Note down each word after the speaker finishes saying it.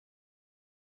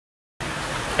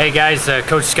Hey guys,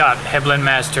 Coach Scott, Head Blend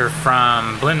Master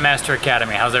from Blend Master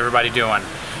Academy. How's everybody doing?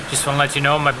 Just want to let you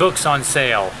know my book's on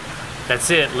sale. That's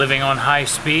it, Living on High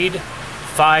Speed,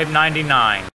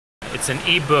 $5.99. It's an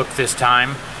ebook this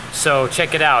time, so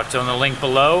check it out. It's on the link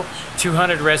below.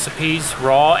 200 recipes,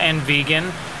 raw and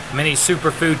vegan, many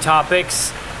superfood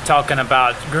topics, talking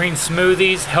about green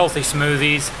smoothies, healthy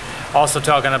smoothies, also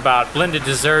talking about blended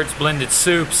desserts, blended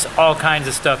soups, all kinds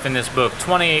of stuff in this book.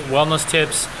 28 wellness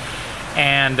tips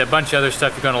and a bunch of other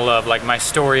stuff you're going to love, like my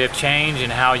story of change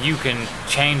and how you can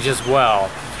change as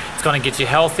well. It's going to get you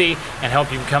healthy and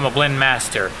help you become a blend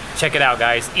master. Check it out,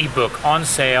 guys. Ebook on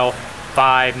sale,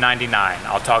 $5.99.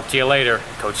 I'll talk to you later.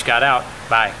 Coach Scott out.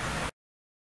 Bye.